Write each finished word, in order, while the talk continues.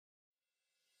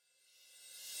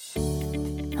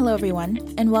Hello, everyone,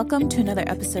 and welcome to another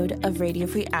episode of Radio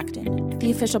Free Acton, the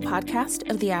official podcast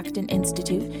of the Acton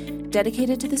Institute,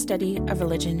 dedicated to the study of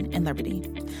religion and liberty.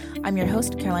 I'm your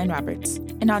host, Caroline Roberts,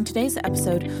 and on today's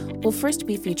episode, we'll first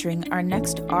be featuring our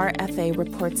next RFA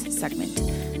Reports segment,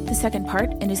 the second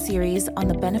part in a series on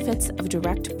the benefits of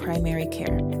direct primary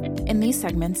care. In these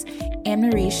segments,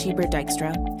 Anne-Marie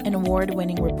Schieber-Dykstra, an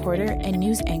award-winning reporter and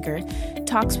news anchor,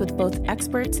 talks with both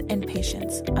experts and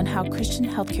patients on how Christian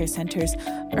healthcare centers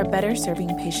are better serving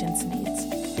patients' needs.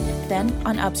 Then,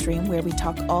 on Upstream, where we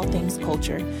talk all things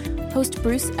culture, host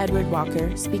Bruce Edward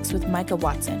Walker speaks with Micah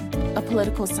Watson, a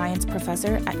political science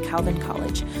professor at Calvin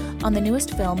College, on the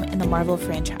newest film in the Marvel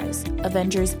franchise,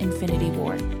 Avengers: Infinity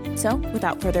War. So,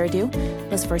 without further ado,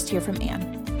 let's first hear from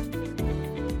Anne.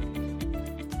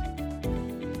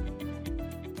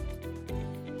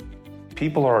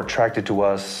 People are attracted to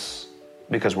us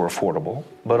because we're affordable,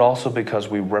 but also because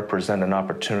we represent an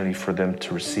opportunity for them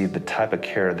to receive the type of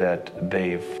care that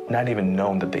they've not even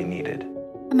known that they needed.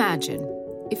 Imagine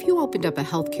if you opened up a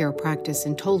healthcare practice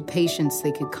and told patients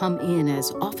they could come in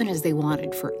as often as they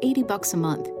wanted for $80 a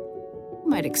month. You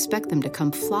might expect them to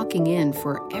come flocking in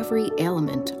for every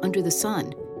ailment under the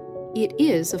sun. It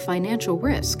is a financial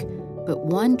risk, but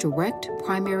one direct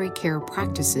primary care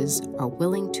practices are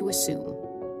willing to assume.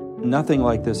 Nothing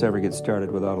like this ever gets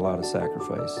started without a lot of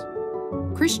sacrifice.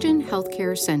 Christian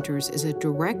Healthcare Centers is a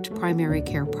direct primary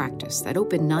care practice that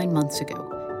opened 9 months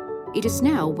ago. It is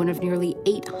now one of nearly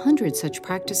 800 such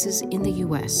practices in the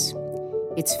U.S.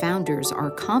 Its founders are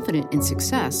confident in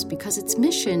success because its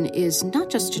mission is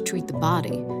not just to treat the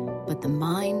body, but the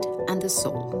mind and the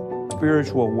soul.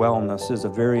 Spiritual wellness is a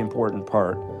very important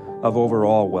part of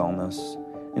overall wellness.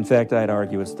 In fact, I'd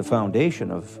argue it's the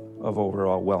foundation of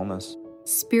overall wellness.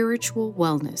 Spiritual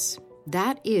wellness.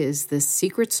 That is the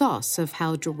secret sauce of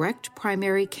how direct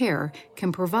primary care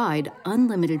can provide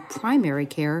unlimited primary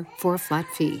care for a flat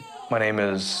fee. My name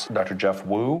is Dr. Jeff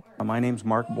Wu. My name's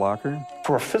Mark Blocker.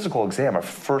 For a physical exam, our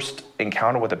first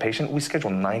encounter with a patient, we schedule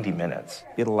 90 minutes.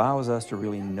 It allows us to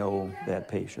really know that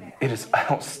patient. It is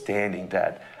outstanding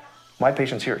that my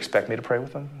patients here expect me to pray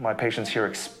with them. My patients here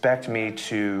expect me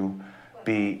to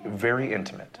be very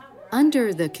intimate.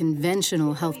 Under the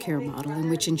conventional healthcare model in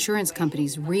which insurance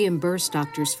companies reimburse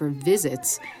doctors for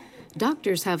visits,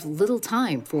 doctors have little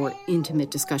time for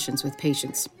intimate discussions with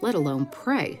patients, let alone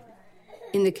pray.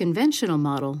 In the conventional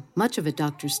model, much of a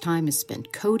doctor's time is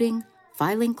spent coding,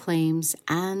 filing claims,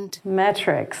 and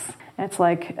metrics. It's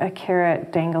like a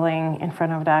carrot dangling in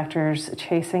front of doctors,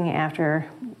 chasing after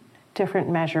different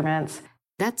measurements.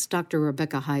 That's Dr.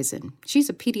 Rebecca Heisen. She's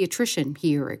a pediatrician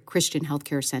here at Christian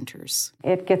Healthcare Centers.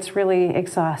 It gets really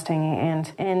exhausting,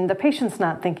 and the patient's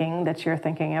not thinking that you're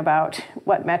thinking about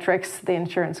what metrics the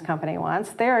insurance company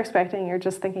wants. They're expecting you're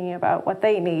just thinking about what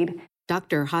they need.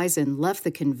 Dr. Heisen left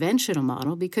the conventional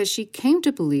model because she came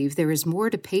to believe there is more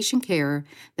to patient care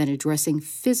than addressing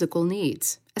physical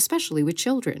needs, especially with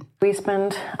children. We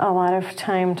spend a lot of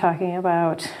time talking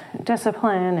about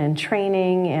discipline and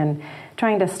training and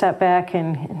trying to step back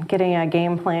and getting a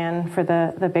game plan for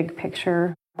the big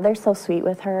picture. They're so sweet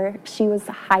with her. She was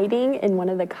hiding in one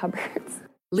of the cupboards.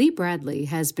 Lee Bradley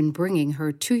has been bringing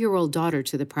her 2-year-old daughter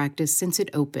to the practice since it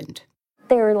opened.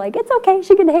 They were like, it's okay,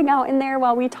 she can hang out in there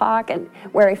while we talk. And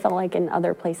where I felt like in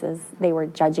other places, they were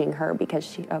judging her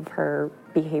because of her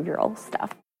behavioral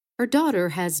stuff. Her daughter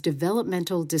has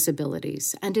developmental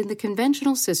disabilities, and in the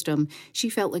conventional system, she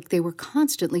felt like they were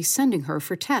constantly sending her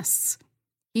for tests.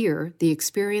 Here, the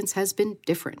experience has been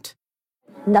different.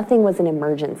 Nothing was an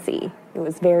emergency. It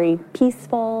was a very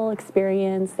peaceful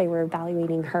experience. They were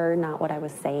evaluating her, not what I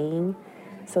was saying.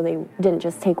 So they didn't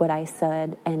just take what I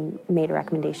said and made a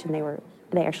recommendation.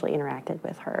 They actually interacted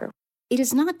with her. It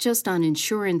is not just on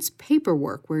insurance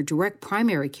paperwork where direct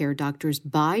primary care doctors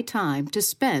buy time to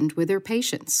spend with their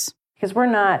patients. Because we're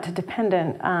not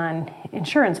dependent on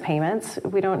insurance payments.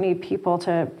 We don't need people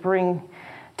to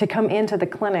come into the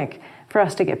clinic for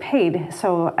us to get paid.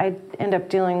 So I end up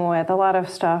dealing with a lot of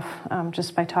stuff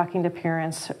just by talking to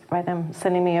parents, by them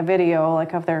sending me a video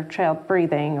like of their child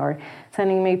breathing or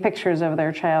sending me pictures of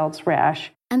their child's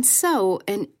rash. And so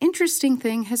an interesting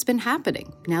thing has been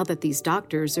happening now that these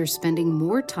doctors are spending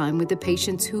more time with the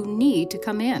patients who need to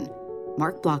come in.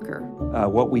 Mark Blocker.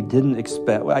 What we didn't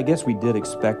expect, well, I guess we did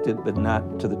expect it, but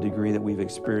not to the degree that we've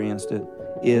experienced it,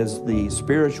 is the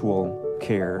spiritual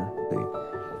care,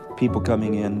 the people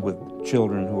coming in with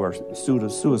children who are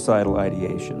suicidal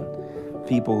ideation,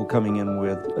 people coming in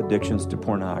with addictions to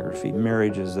pornography,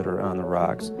 marriages that are on the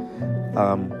rocks,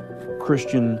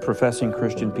 professing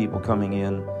Christian people coming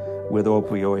in with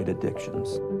opioid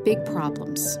addictions. big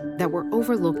problems that were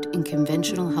overlooked in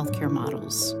conventional healthcare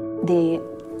models. The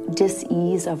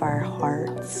dis-ease of our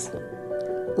hearts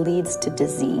leads to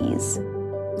disease.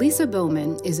 Lisa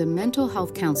Bowman is a mental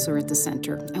health counselor at the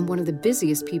center and one of the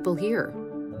busiest people here.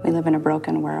 We live in a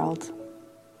broken world,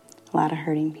 a lot of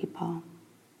hurting people.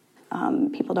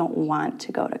 People don't want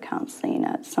to go to counseling.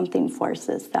 Something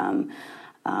forces them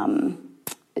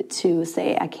to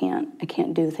say, I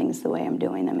can't do things the way I'm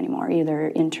doing them anymore, either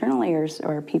internally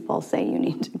or people say you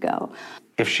need to go.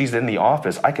 If she's in the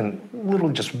office, I can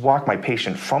literally just walk my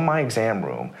patient from my exam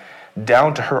room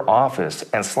down to her office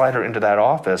and slide her into that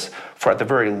office for, at the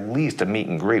very least, a meet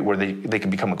and greet where they can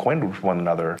become acquainted with one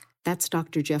another. That's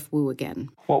Dr. Jeff Wu again.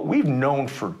 Well, we've known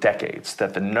for decades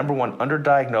that the number one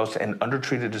underdiagnosed and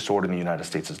undertreated disorder in the United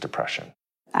States is depression.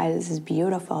 This is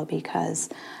beautiful because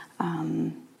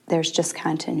there's just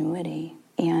continuity.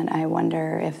 And I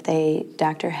wonder if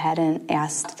Doctor hadn't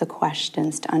asked the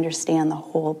questions to understand the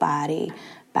whole body,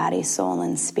 soul,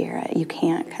 and spirit. You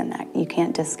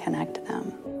can't disconnect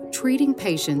them. Treating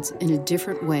patients in a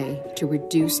different way to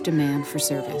reduce demand for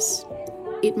service.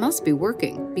 It must be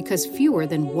working because fewer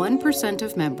than 1%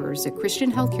 of members at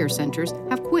Christian healthcare centers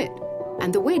have quit,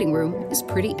 and the waiting room is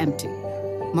pretty empty.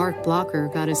 Mark Blocker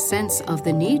got a sense of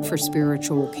the need for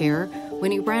spiritual care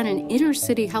when he ran an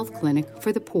inner-city health clinic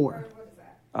for the poor.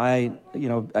 I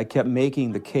kept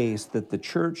making the case that the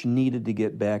church needed to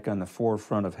get back on the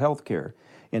forefront of healthcare,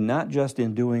 and not just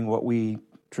in doing what we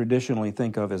traditionally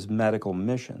think of as medical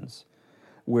missions,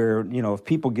 where, if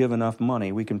people give enough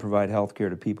money, we can provide health care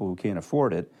to people who can't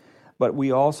afford it. But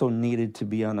we also needed to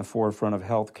be on the forefront of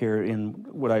health care in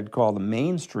what I'd call the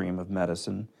mainstream of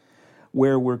medicine,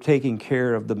 where we're taking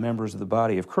care of the members of the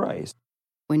body of Christ.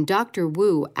 When Dr.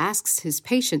 Wu asks his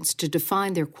patients to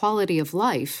define their quality of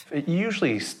life, it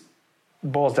usually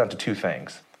boils down to two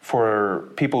things. For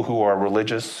people who are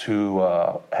religious, who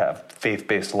have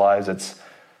faith-based lives, it's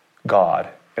God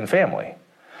and family.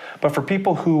 But for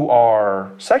people who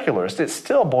are secularists, it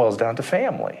still boils down to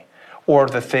family, or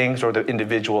the things or the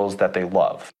individuals that they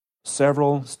love.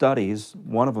 Several studies,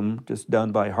 one of them just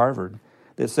done by Harvard,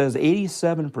 that says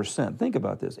 87%, think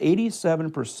about this,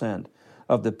 87%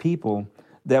 of the people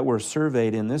that were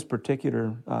surveyed in this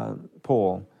particular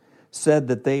poll said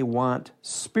that they want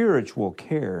spiritual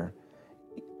care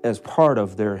as part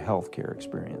of their healthcare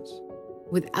experience.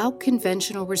 Without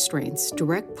conventional restraints,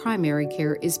 direct primary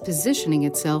care is positioning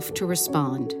itself to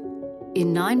respond.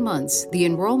 In 9 months, the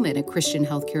enrollment at Christian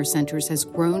healthcare centers has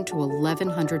grown to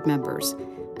 1,100 members,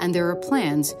 and there are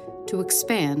plans to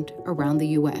expand around the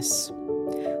U.S.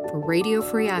 For Radio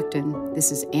Free Acton,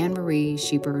 this is Anne-Marie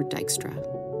Schieber-Dykstra.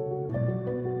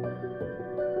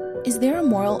 Is there a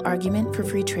moral argument for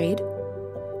free trade?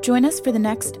 Join us for the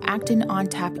next Acton on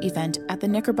Tap event at the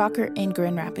Knickerbocker in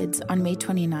Grand Rapids on May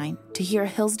 29 to hear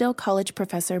Hillsdale College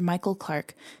professor Michael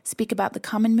Clark speak about the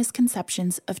common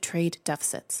misconceptions of trade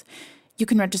deficits. You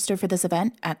can register for this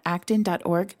event at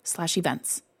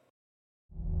acton.org/events.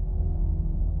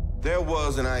 There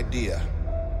was an idea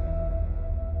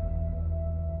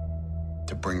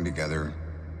to bring together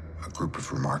a group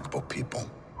of remarkable people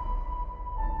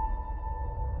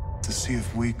to see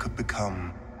if we could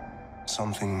become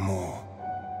something more.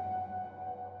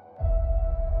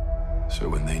 So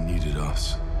when they needed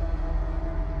us,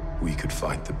 we could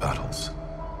fight the battles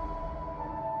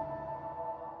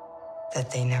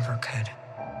that they never could.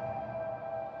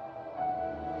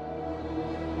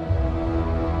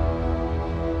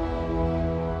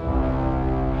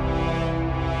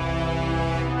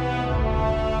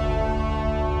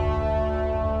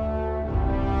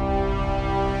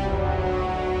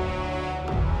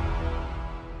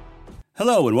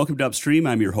 Hello and welcome to Upstream.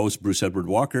 I'm your host, Bruce Edward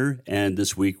Walker, and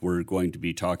this week we're going to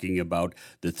be talking about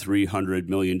the $300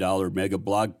 million mega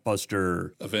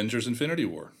blockbuster, Avengers Infinity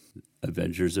War.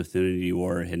 Avengers Infinity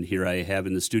War. And here I have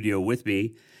in the studio with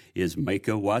me is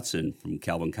Micah Watson from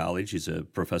Calvin College. He's a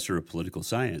professor of political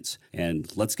science.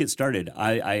 And let's get started.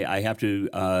 I have to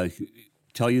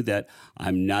tell you that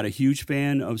I'm not a huge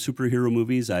fan of superhero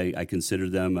movies. I consider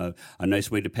them a nice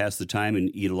way to pass the time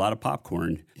and eat a lot of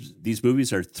popcorn. These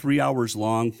movies are 3 hours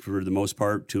long for the most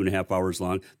part, 2.5 hours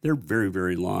long. They're very,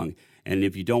 very long. And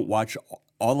if you don't watch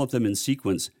all of them in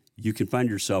sequence, you can find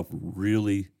yourself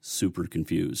really super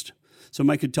confused. So,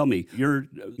 Micah, tell me, you're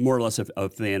more or less a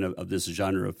fan of this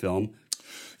genre of film.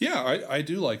 Yeah, I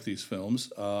do like these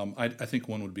films. I think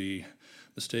one would be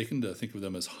mistaken to think of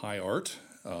them as high art.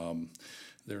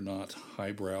 They're not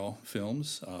highbrow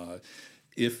films.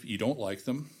 If you don't like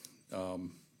them,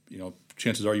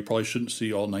 chances are you probably shouldn't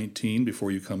see all 19 before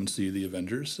you come and see the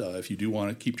Avengers. If you do want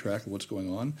to keep track of what's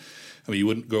going on, I mean, you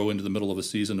wouldn't go into the middle of a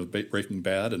season of Breaking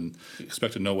Bad and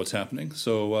expect to know what's happening.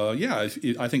 So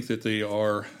I think that they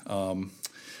are.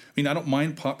 I don't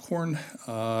mind popcorn.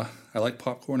 I like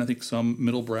popcorn. I think some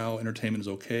middle-brow entertainment is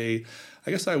okay.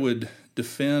 I guess I would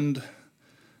defend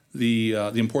the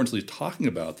importance of talking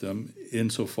about them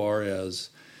insofar as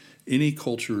any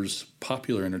culture's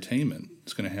popular entertainment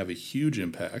is going to have a huge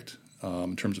impact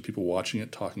in terms of people watching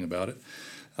it, talking about it.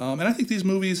 And I think these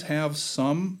movies have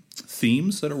some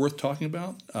themes that are worth talking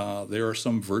about. There are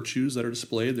some virtues that are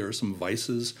displayed. There are some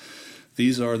vices.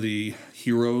 These are the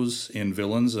heroes and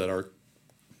villains that our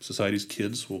society's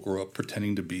kids will grow up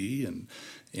pretending to be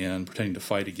and pretending to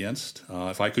fight against.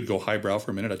 If I could go highbrow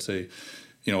for a minute, I'd say,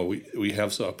 we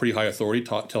have a pretty high authority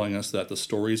telling us that the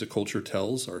stories a culture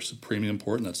tells are supremely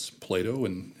important. That's Plato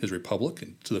and his Republic,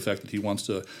 and to the fact that he wants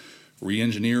to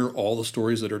re-engineer all the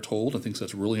stories that are told. I think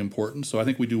that's really important. So I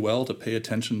think we do well to pay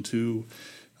attention to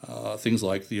things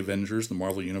like the Avengers, the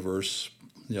Marvel Universe,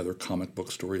 the other comic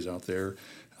book stories out there,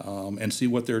 and see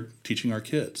what they're teaching our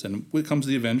kids. And when it comes to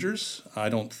the Avengers, I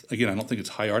don't think it's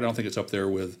high art. I don't think it's up there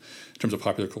with, in terms of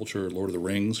popular culture, Lord of the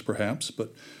Rings, perhaps,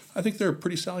 but I think they're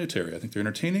pretty salutary. I think they're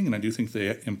entertaining, and I do think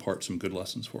they impart some good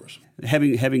lessons for us.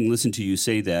 Having listened to you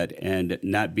say that, and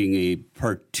not being a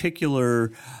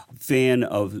particular fan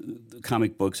of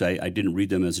comic books, I didn't read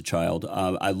them as a child.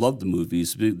 I love the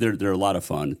movies. They're a lot of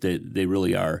fun. They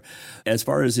really are. As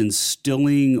far as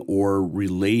instilling or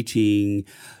relating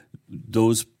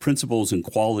those principles and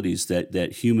qualities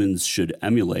that humans should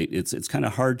emulate, it's kind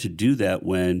of hard to do that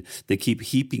when they keep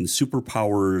heaping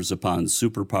superpowers upon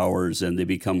superpowers and they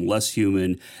become less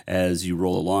human as you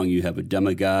roll along. You have a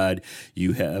demigod,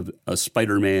 you have a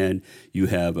Spider-Man, you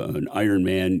have an Iron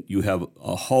Man, you have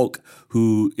a Hulk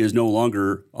who is no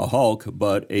longer a Hulk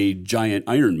but a giant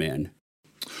Iron Man.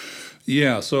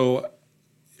 Yeah, so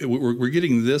we're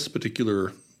getting this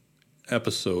particular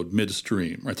episode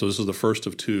midstream, right? So this is the first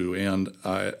of two, and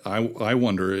I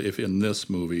wonder if in this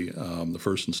movie, the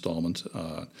first installment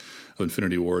of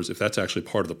Infinity Wars, if that's actually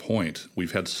part of the point.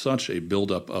 We've had such a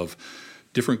buildup of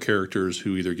different characters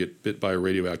who either get bit by a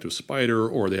radioactive spider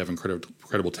or they have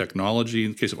incredible technology.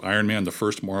 In the case of Iron Man, the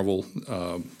first Marvel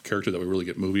character that we really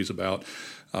get movies about,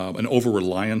 an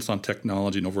over-reliance on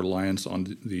technology, an over-reliance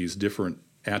on these different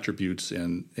attributes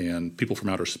and people from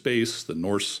outer space, the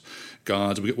Norse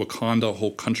gods. We get Wakanda, a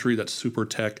whole country that's super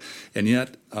tech. And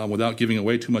yet, without giving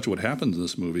away too much of what happens in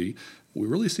this movie, we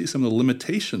really see some of the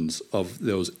limitations of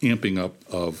those amping up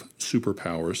of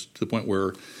superpowers to the point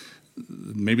where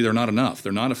maybe they're not enough,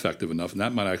 they're not effective enough, and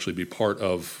that might actually be part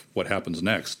of what happens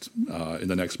next in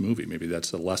the next movie. Maybe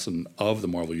that's a lesson of the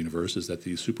Marvel Universe, is that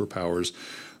these superpowers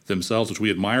themselves, which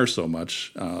we admire so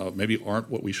much, maybe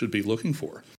aren't what we should be looking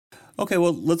for. Okay,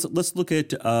 well, let's look at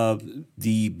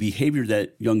the behavior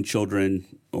that young children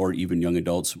or even young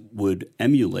adults would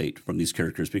emulate from these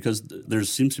characters, because there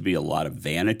seems to be a lot of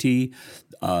vanity,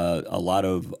 a lot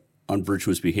of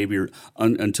unvirtuous behavior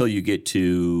until you get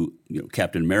to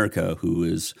Captain America, who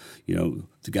is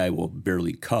the guy will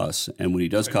barely cuss, and when he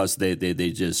does cuss, they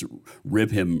just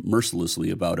rib him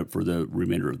mercilessly about it for the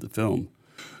remainder of the film.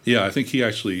 Yeah, I think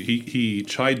he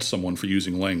chides someone for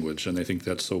using language, and they think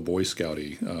that's so Boy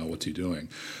Scouty. What's he doing?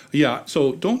 Yeah,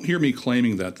 so don't hear me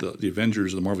claiming that the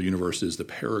Avengers, the Marvel Universe, is the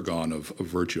paragon of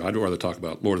virtue. I'd rather talk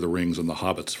about Lord of the Rings and the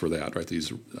Hobbits for that, right?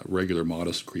 These regular,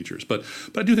 modest creatures. But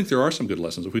I do think there are some good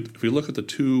lessons. If we look at the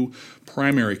two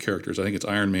primary characters, I think it's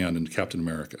Iron Man and Captain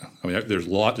America. I mean, there's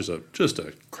just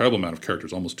an incredible amount of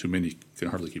characters, almost too many, can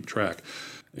hardly keep track.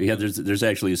 Yeah, there's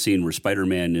actually a scene where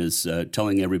Spider-Man is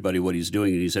telling everybody what he's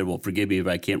doing, and he said, "Well, forgive me if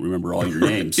I can't remember all your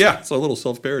names." Yeah, it's a little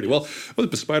self-parody. Well,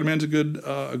 Spider-Man's a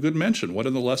good mention. One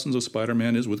of the lessons of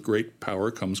Spider-Man is with great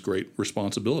power comes great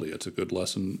responsibility. It's a good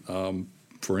lesson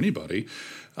for anybody.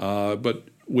 But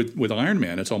with Iron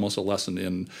Man, it's almost a lesson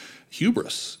in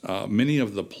hubris. Many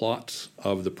of the plots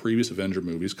of the previous Avenger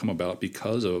movies come about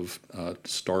because of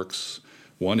Stark's,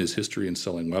 one, his history in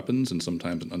selling weapons, and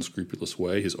sometimes an unscrupulous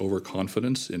way, his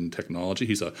overconfidence in technology.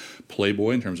 He's a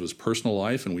playboy in terms of his personal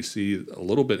life, and we see a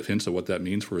little bit of hints of what that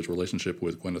means for his relationship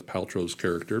with Gwyneth Paltrow's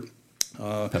character.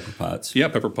 Pepper Potts. Yeah,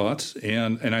 Pepper Potts.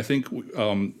 And I think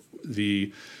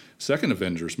the second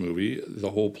Avengers movie,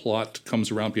 the whole plot comes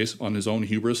around based on his own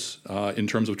hubris in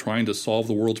terms of trying to solve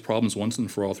the world's problems once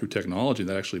and for all through technology.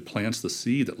 That actually plants the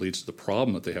seed that leads to the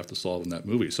problem that they have to solve in that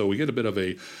movie. So we get a bit of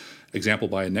a example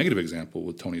by a negative example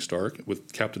with Tony Stark,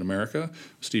 with Captain America,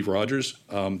 Steve Rogers.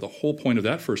 The whole point of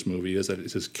that first movie is that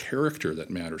it's his character that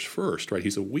matters first, right?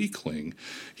 He's a weakling.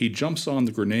 He jumps on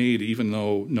the grenade even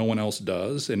though no one else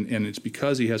does, and it's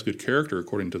because he has good character,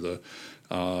 according to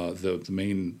the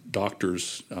main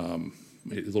doctor's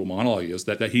little monologue is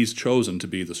that he's chosen to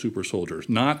be the super soldier.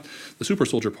 Not the super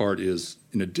soldier part is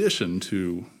in addition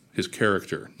to his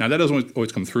character. Now, that doesn't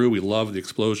always come through. We love the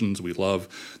explosions. We love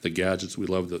the gadgets. We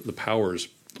love the powers.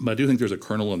 But I do think there's a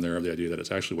kernel in there of the idea that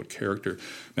it's actually what character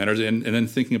matters. And then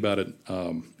thinking about it,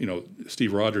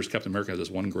 Steve Rogers, Captain America, has this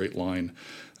one great line.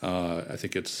 I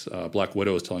think it's Black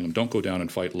Widow is telling him, "Don't go down and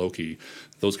fight Loki.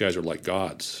 Those guys are like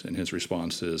gods." And his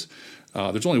response is,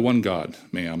 "There's only one God,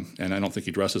 ma'am, and I don't think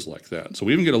he dresses like that." So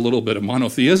we even get a little bit of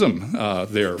monotheism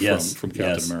there from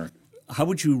Captain America. How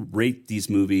would you rate these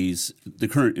movies, the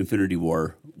current Infinity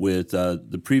War, with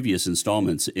the previous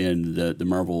installments in the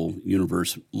Marvel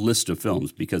Universe list of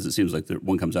films? Because it seems like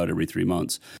one comes out every 3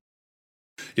 months.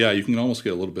 Yeah, you can almost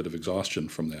get a little bit of exhaustion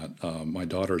from that. My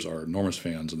daughters are enormous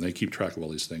fans, and they keep track of all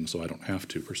these things, so I don't have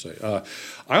to, per se.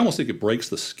 I almost think it breaks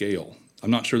the scale. I'm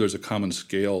not sure there's a common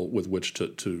scale with which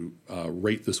to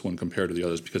rate this one compared to the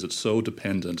others, because it's so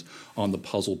dependent on the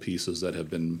puzzle pieces that have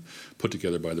been put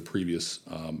together by the previous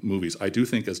movies. I do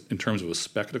think, in terms of a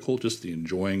spectacle, just the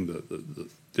enjoying the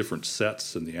different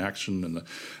sets and the action,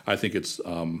 I think it's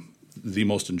the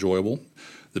most enjoyable,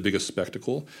 the biggest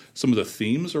spectacle. Some of the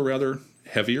themes are rather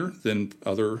heavier than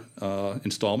other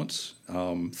installments.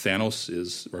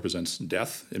 Thanos represents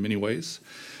death in many ways.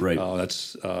 Right.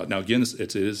 Now again,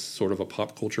 it is sort of a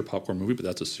pop culture popcorn movie, but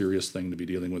that's a serious thing to be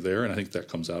dealing with there, and I think that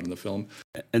comes out in the film.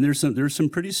 And there's some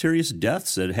pretty serious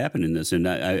deaths that happen in this, and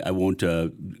I won't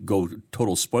go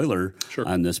total spoiler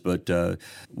on this, but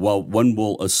while one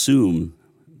will assume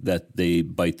that they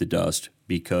bite the dust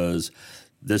because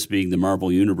this being the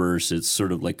Marvel Universe, it's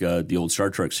sort of like the old Star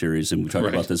Trek series, and we talked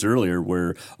about this earlier,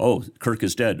 where, Kirk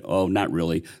is dead. Oh, not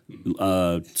really.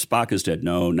 Spock is dead.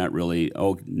 No, not really.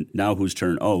 Oh, now whose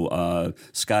turn? Oh,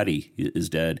 Scotty is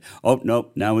dead. Oh,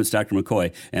 nope, now it's Dr.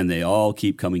 McCoy. And they all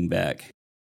keep coming back.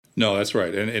 No, that's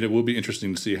right, and it will be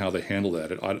interesting to see how they handle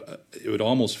that. It would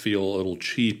almost feel a little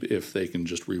cheap if they can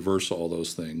just reverse all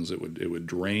those things. It would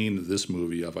drain this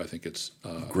movie of, I think it's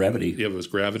gravity. Yeah, it was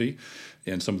gravity,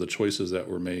 and some of the choices that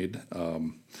were made.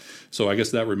 So I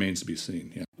guess that remains to be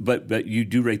seen. Yeah. But you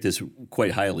do rate this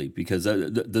quite highly, because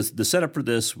the setup for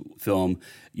this film,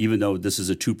 even though this is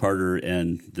a two-parter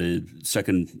and the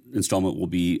second installment will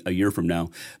be a year from now,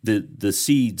 the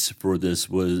seeds for this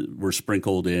were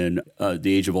sprinkled in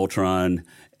the Age of Ultron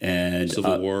and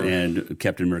Civil War and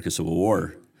Captain America: Civil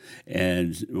War.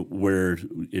 And where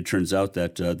it turns out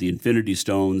that the Infinity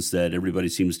Stones that everybody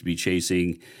seems to be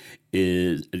chasing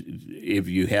is, if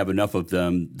you have enough of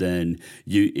them, then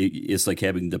it's like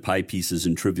having the pie pieces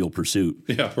in Trivial Pursuit.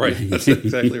 Yeah, right. That's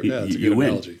exactly that's a good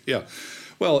analogy. Win. Yeah.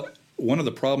 Well, one of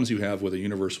the problems you have with a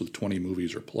universe with 20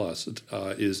 movies or plus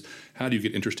is how do you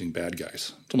get interesting bad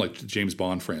guys? Something like the James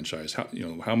Bond franchise.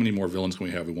 How many more villains can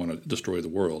we have? We want to destroy the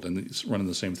world, and it's running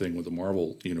the same thing with the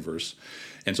Marvel universe.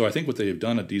 And so I think what they've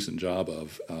done a decent job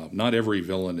of. Not every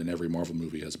villain in every Marvel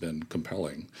movie has been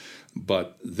compelling,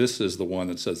 but this is the one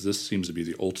that says this seems to be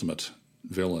the ultimate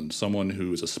villain, someone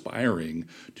who is aspiring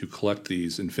to collect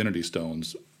these Infinity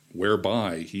Stones,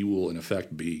 whereby he will, in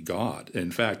effect, be God. And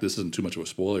in fact, this isn't too much of a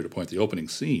spoiler to point out the opening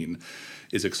scene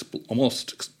is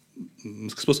almost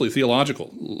explicitly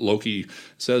theological. Loki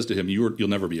says to him, you'll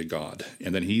never be a god.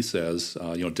 And then he says,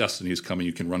 destiny is coming,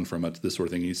 you can run from it, this sort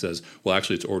of thing. And he says, well,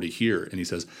 actually, it's already here. And he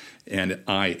says, and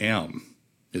I am,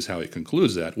 is how he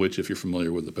concludes that, which, if you're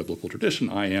familiar with the biblical tradition,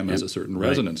 I am has a certain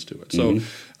resonance to it. So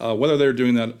whether they're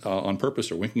doing that on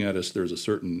purpose or winking at us, there's a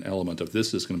certain element of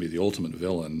this is going to be the ultimate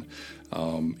villain.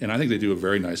 And I think they do a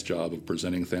very nice job of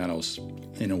presenting Thanos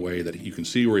in a way that you can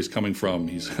see where he's coming from.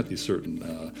 He's got these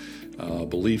certain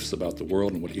beliefs about the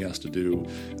world and what he has to do.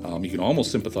 You can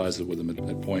almost sympathize with him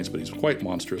at points, but he's quite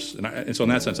monstrous. And so in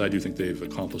that sense, I do think they've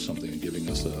accomplished something in giving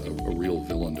us a real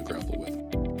villain to grapple with.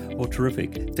 Well,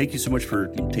 terrific. Thank you so much for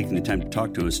taking the time to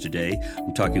talk to us today.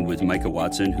 I'm talking with Micah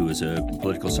Watson, who is a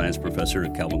political science professor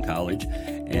at Calvin College.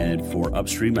 And for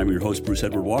Upstream, I'm your host, Bruce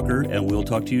Edward Walker, and we'll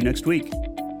talk to you next week.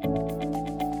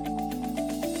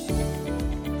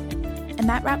 And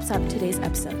that wraps up today's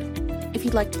episode. If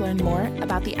you'd like to learn more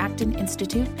about the Acton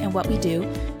Institute and what we do,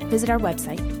 visit our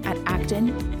website at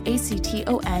acton.org,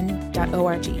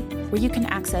 where you can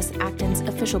access Acton's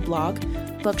official blog,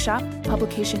 bookshop,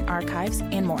 publication archives,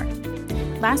 and more.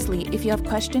 Lastly, if you have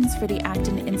questions for the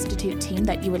Acton Institute team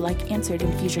that you would like answered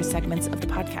in future segments of the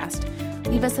podcast,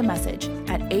 leave us a message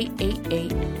at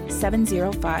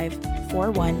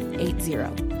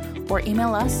 888-705-4180 or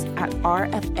email us at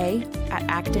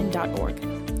rfa@acton.org.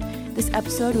 This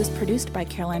episode was produced by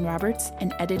Caroline Roberts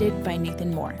and edited by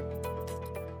Nathan Moore.